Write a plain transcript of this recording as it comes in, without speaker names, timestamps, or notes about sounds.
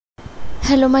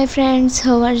Hello my friends,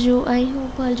 how are you? I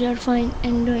hope all you are fine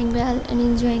and doing well and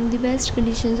enjoying the best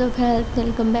conditions of health.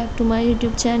 Welcome back to my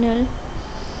YouTube channel,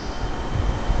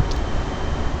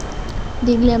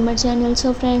 the Glamour channel.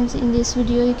 So friends, in this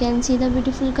video you can see the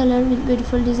beautiful color with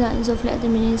beautiful designs of leather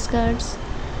mini skirts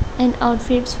and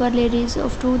outfits for ladies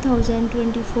of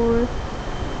 2024.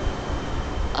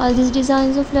 All these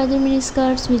designs of leather mini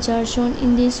skirts which are shown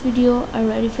in this video are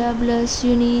very fabulous,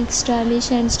 unique,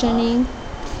 stylish and stunning.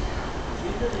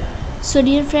 So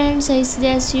dear friends, I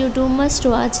suggest you to must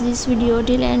watch this video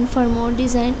till end for more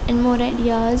design and more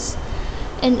ideas,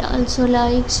 and also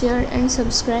like, share and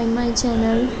subscribe my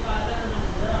channel.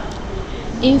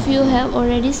 If you have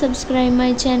already subscribed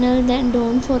my channel, then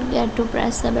don't forget to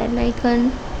press the bell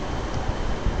icon.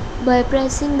 By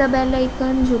pressing the bell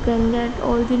icon, you can get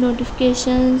all the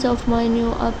notifications of my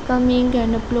new upcoming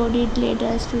and uploaded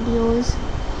latest videos,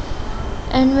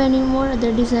 and many more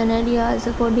other design ideas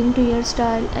according to your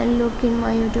style and look in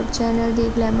my YouTube channel, the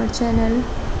Glamour channel.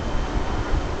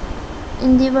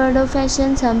 In the world of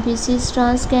fashion, some pieces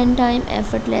transcend time,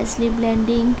 effortlessly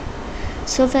blending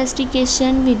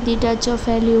sophistication with the touch of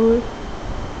allure.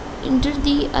 Enter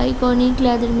the iconic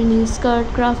leather mini skirt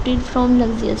crafted from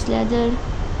luxurious leather.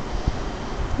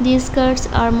 These skirts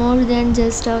are more than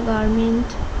just a garment.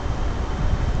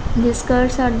 These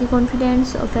skirts are the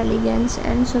confidence of elegance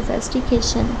and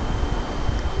sophistication.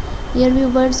 Dear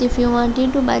viewers, if you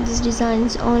wanted to buy these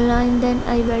designs online, then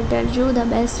I will tell you the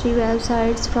best three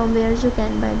websites from where you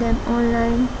can buy them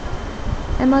online: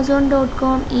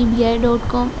 Amazon.com,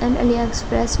 eBay.com and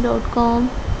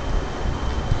AliExpress.com.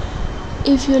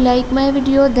 If you like my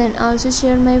video, then also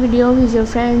share my video with your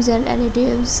friends and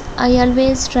relatives. I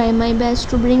always try my best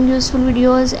to bring useful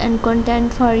videos and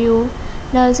content for you.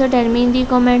 And also tell me in the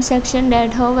comment section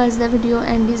that how was the video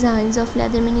and designs of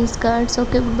leather mini skirts.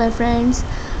 Okay, goodbye friends,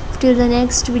 till the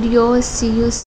next video, see you.